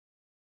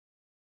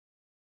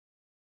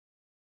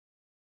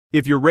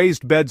If your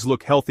raised beds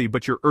look healthy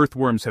but your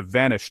earthworms have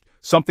vanished,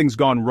 something's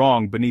gone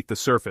wrong beneath the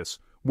surface.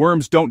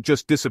 Worms don't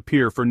just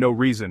disappear for no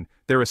reason,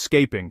 they're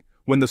escaping.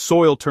 When the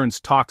soil turns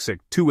toxic,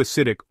 too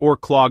acidic, or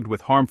clogged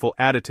with harmful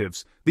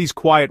additives, these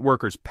quiet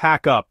workers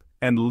pack up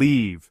and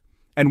leave.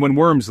 And when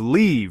worms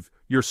leave,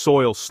 your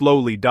soil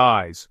slowly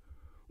dies.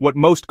 What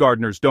most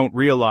gardeners don't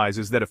realize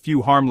is that a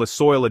few harmless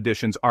soil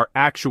additions are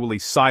actually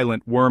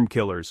silent worm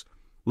killers.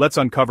 Let's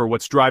uncover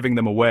what's driving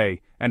them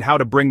away, and how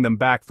to bring them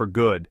back for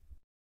good.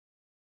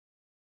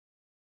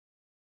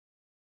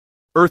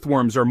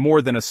 Earthworms are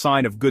more than a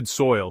sign of good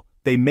soil,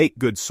 they make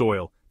good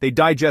soil. They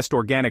digest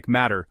organic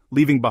matter,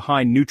 leaving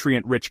behind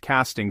nutrient-rich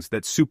castings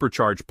that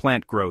supercharge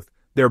plant growth.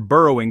 Their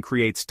burrowing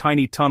creates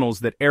tiny tunnels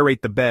that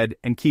aerate the bed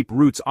and keep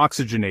roots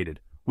oxygenated.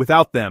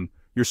 Without them,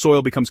 your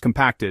soil becomes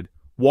compacted,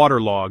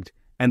 waterlogged,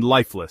 and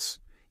lifeless.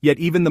 Yet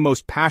even the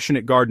most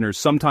passionate gardeners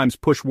sometimes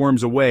push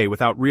worms away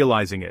without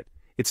realizing it.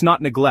 It's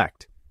not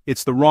neglect,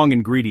 it's the wrong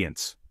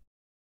ingredients.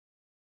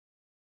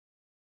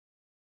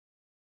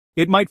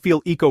 It might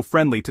feel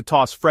eco-friendly to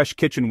toss fresh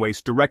kitchen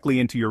waste directly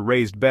into your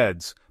raised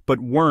beds, but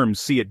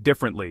worms see it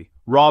differently.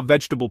 Raw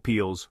vegetable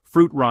peels,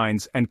 fruit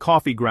rinds, and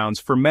coffee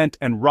grounds ferment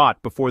and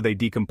rot before they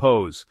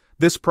decompose.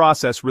 This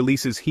process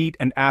releases heat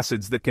and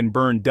acids that can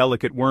burn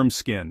delicate worm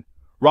skin.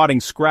 Rotting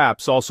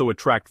scraps also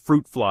attract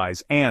fruit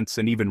flies, ants,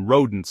 and even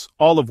rodents,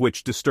 all of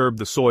which disturb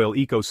the soil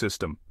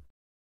ecosystem.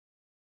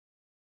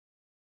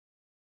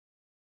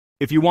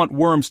 If you want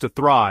worms to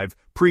thrive,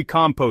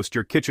 pre-compost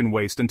your kitchen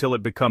waste until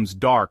it becomes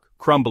dark,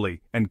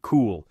 crumbly, and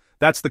cool.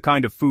 That's the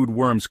kind of food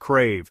worms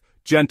crave: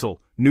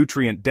 gentle,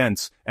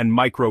 nutrient-dense, and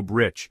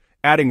microbe-rich.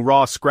 Adding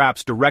raw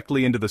scraps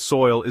directly into the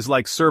soil is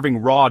like serving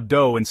raw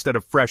dough instead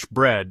of fresh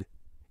bread.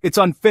 It's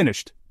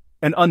unfinished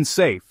and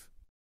unsafe.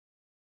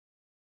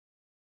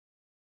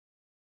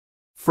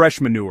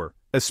 Fresh manure,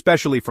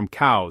 especially from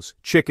cows,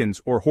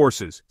 chickens, or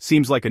horses,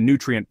 seems like a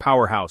nutrient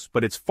powerhouse,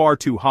 but it's far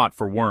too hot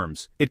for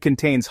worms. It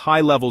contains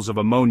high levels of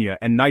ammonia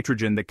and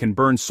nitrogen that can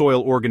burn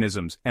soil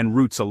organisms and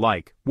roots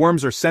alike.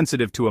 Worms are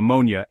sensitive to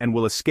ammonia and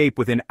will escape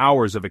within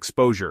hours of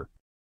exposure.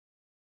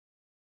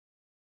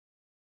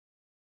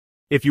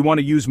 If you want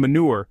to use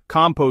manure,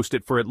 compost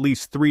it for at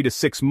least 3 to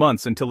 6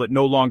 months until it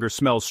no longer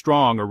smells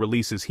strong or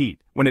releases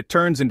heat. When it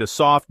turns into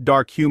soft,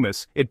 dark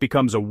humus, it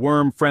becomes a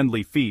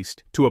worm-friendly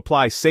feast. To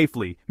apply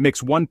safely,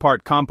 mix 1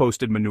 part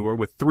composted manure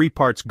with 3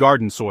 parts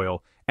garden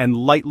soil, and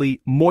lightly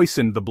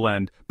moisten the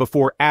blend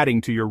before adding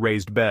to your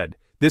raised bed.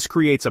 This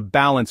creates a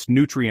balanced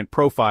nutrient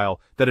profile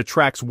that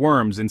attracts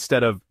worms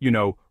instead of,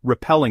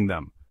 repelling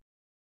them.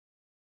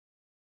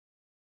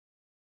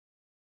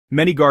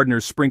 Many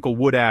gardeners sprinkle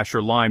wood ash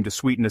or lime to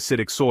sweeten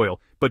acidic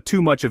soil, but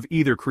too much of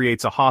either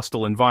creates a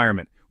hostile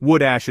environment.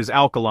 Wood ash is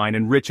alkaline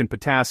and rich in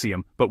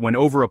potassium, but when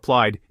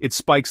over-applied, it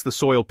spikes the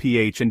soil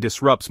pH and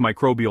disrupts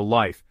microbial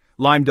life.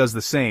 Lime does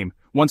the same.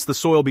 Once the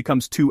soil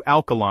becomes too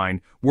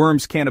alkaline,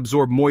 worms can't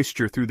absorb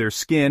moisture through their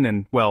skin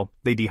and,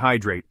 they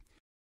dehydrate.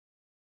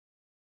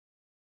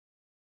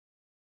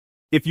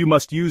 If you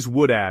must use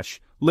wood ash,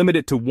 limit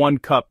it to 1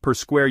 cup per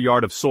square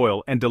yard of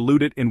soil and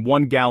dilute it in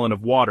 1 gallon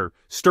of water,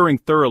 stirring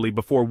thoroughly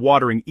before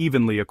watering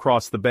evenly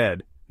across the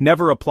bed.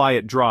 Never apply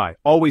it dry,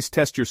 always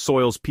test your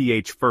soil's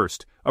pH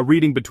first. A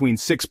reading between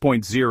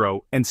 6.0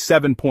 and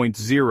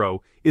 7.0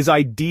 is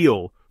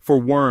ideal for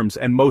worms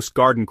and most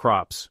garden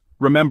crops.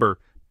 Remember,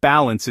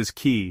 balance is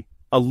key.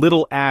 A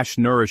little ash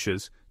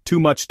nourishes, too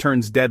much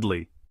turns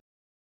deadly.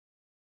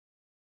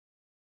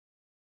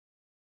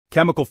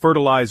 Chemical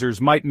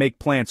fertilizers might make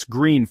plants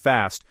green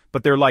fast,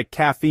 but they're like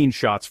caffeine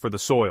shots for the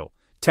soil.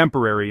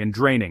 Temporary and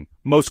draining,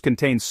 most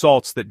contain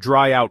salts that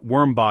dry out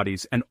worm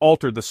bodies and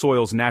alter the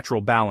soil's natural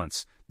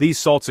balance. These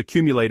salts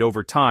accumulate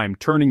over time,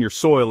 turning your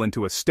soil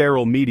into a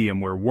sterile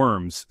medium where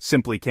worms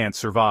simply can't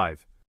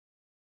survive.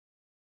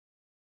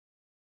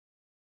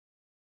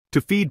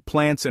 To feed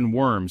plants and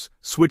worms,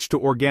 switch to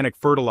organic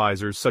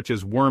fertilizers such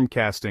as worm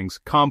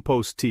castings,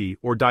 compost tea,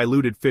 or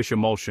diluted fish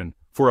emulsion.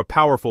 For a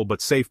powerful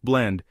but safe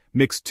blend,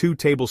 mix 2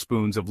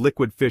 tablespoons of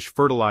liquid fish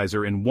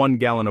fertilizer in 1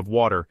 gallon of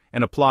water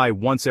and apply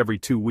once every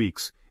 2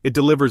 weeks. It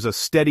delivers a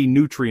steady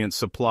nutrient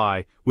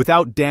supply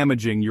without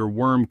damaging your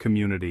worm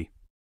community.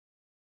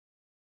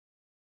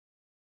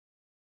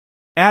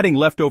 Adding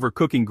leftover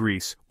cooking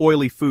grease,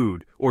 oily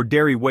food, or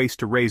dairy waste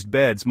to raised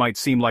beds might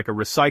seem like a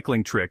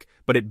recycling trick,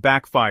 but it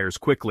backfires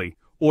quickly.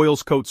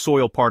 Oils coat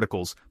soil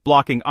particles,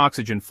 blocking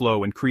oxygen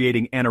flow and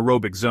creating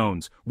anaerobic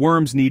zones.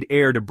 Worms need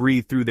air to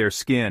breathe through their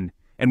skin,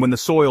 and when the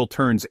soil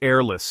turns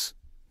airless,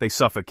 they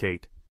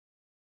suffocate.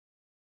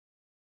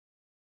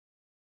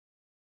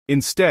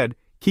 Instead,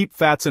 keep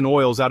fats and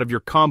oils out of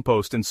your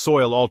compost and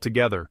soil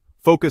altogether.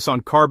 Focus on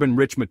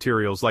carbon-rich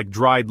materials like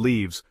dried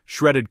leaves,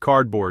 shredded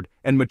cardboard,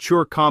 and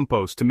mature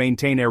compost to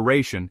maintain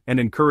aeration and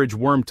encourage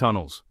worm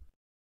tunnels.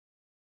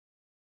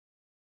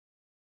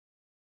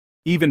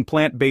 Even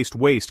plant-based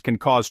waste can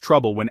cause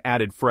trouble when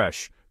added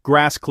fresh.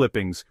 Grass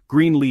clippings,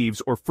 green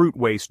leaves, or fruit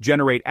waste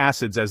generate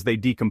acids as they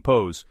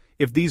decompose.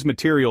 If these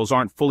materials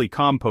aren't fully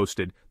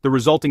composted, the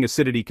resulting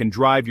acidity can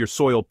drive your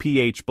soil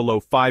pH below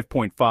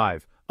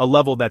 5.5, a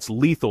level that's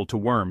lethal to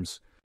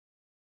worms.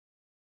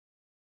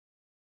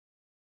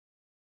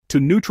 To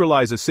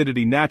neutralize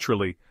acidity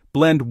naturally,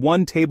 blend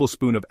 1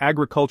 tablespoon of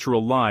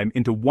agricultural lime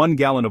into 1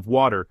 gallon of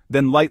water,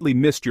 then lightly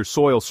mist your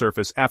soil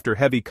surface after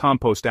heavy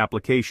compost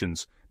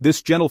applications.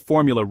 This gentle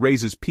formula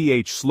raises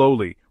pH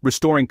slowly,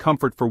 restoring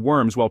comfort for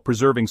worms while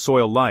preserving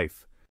soil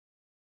life.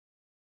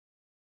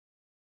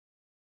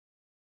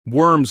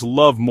 Worms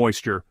love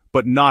moisture,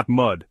 but not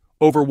mud.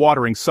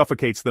 Overwatering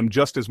suffocates them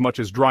just as much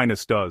as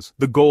dryness does.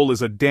 The goal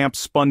is a damp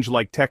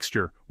sponge-like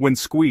texture. When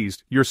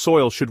squeezed, your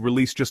soil should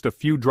release just a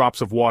few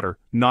drops of water,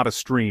 not a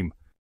stream.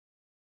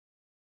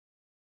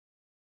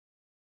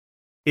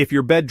 If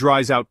your bed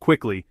dries out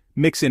quickly,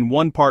 mix in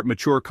 1 part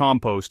mature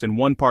compost and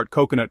 1 part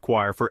coconut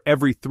coir for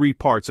every 3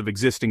 parts of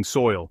existing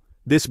soil.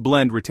 This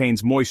blend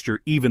retains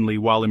moisture evenly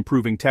while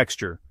improving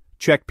texture.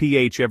 Check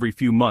pH every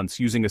few months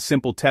using a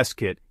simple test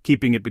kit,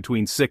 keeping it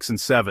between 6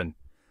 and 7.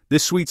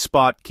 This sweet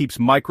spot keeps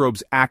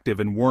microbes active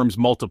and worms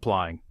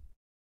multiplying.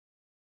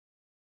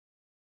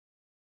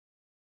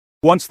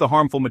 Once the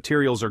harmful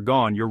materials are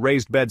gone, your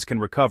raised beds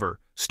can recover.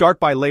 Start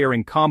by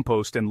layering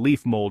compost and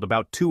leaf mold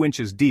about 2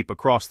 inches deep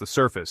across the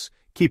surface.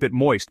 Keep it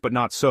moist but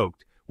not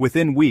soaked.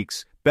 Within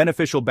weeks,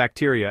 beneficial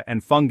bacteria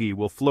and fungi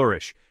will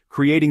flourish,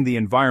 creating the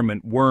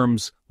environment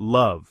worms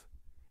love.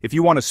 If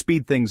you want to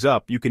speed things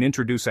up, you can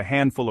introduce a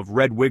handful of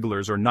red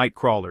wigglers or night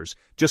crawlers.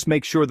 Just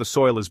make sure the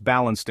soil is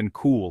balanced and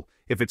cool.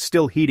 If it's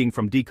still heating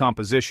from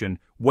decomposition,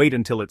 wait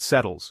until it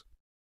settles.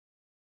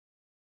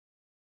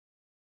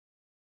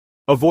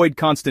 Avoid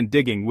constant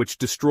digging, which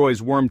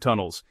destroys worm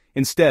tunnels.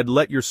 Instead,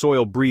 let your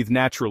soil breathe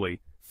naturally.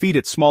 Feed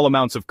it small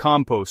amounts of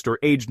compost or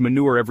aged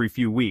manure every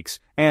few weeks,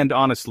 and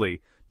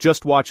honestly,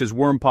 just watch as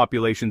worm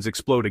populations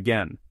explode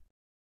again.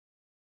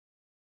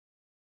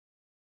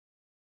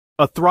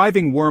 A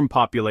thriving worm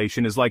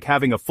population is like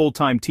having a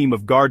full-time team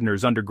of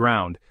gardeners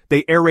underground.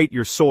 They aerate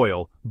your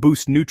soil,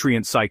 boost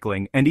nutrient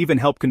cycling, and even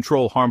help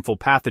control harmful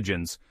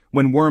pathogens.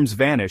 When worms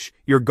vanish,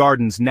 your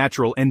garden's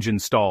natural engine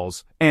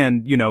stalls,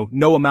 and,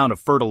 no amount of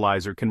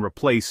fertilizer can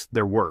replace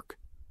their work.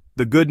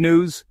 The good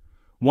news?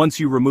 Once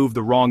you remove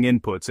the wrong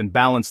inputs and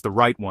balance the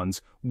right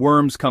ones,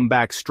 worms come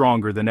back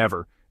stronger than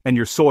ever, and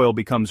your soil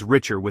becomes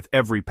richer with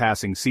every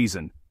passing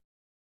season.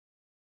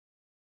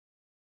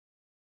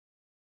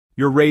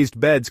 Your raised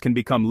beds can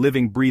become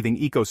living, breathing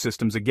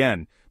ecosystems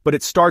again, but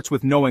it starts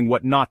with knowing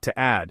what not to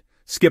add.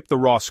 Skip the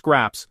raw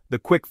scraps, the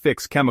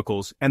quick-fix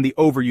chemicals, and the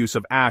overuse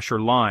of ash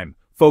or lime.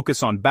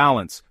 Focus on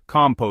balance,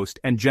 compost,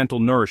 and gentle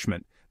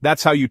nourishment.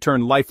 That's how you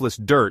turn lifeless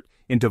dirt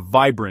into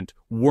vibrant,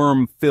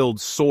 worm-filled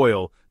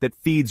soil that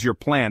feeds your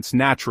plants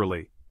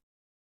naturally.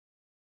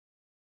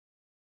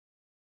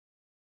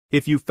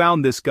 If you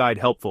found this guide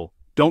helpful,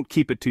 don't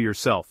keep it to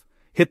yourself.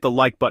 Hit the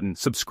like button,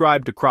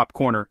 subscribe to Crop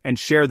Corner, and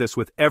share this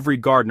with every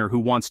gardener who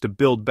wants to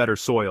build better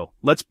soil.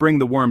 Let's bring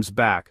the worms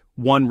back,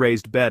 one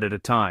raised bed at a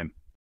time.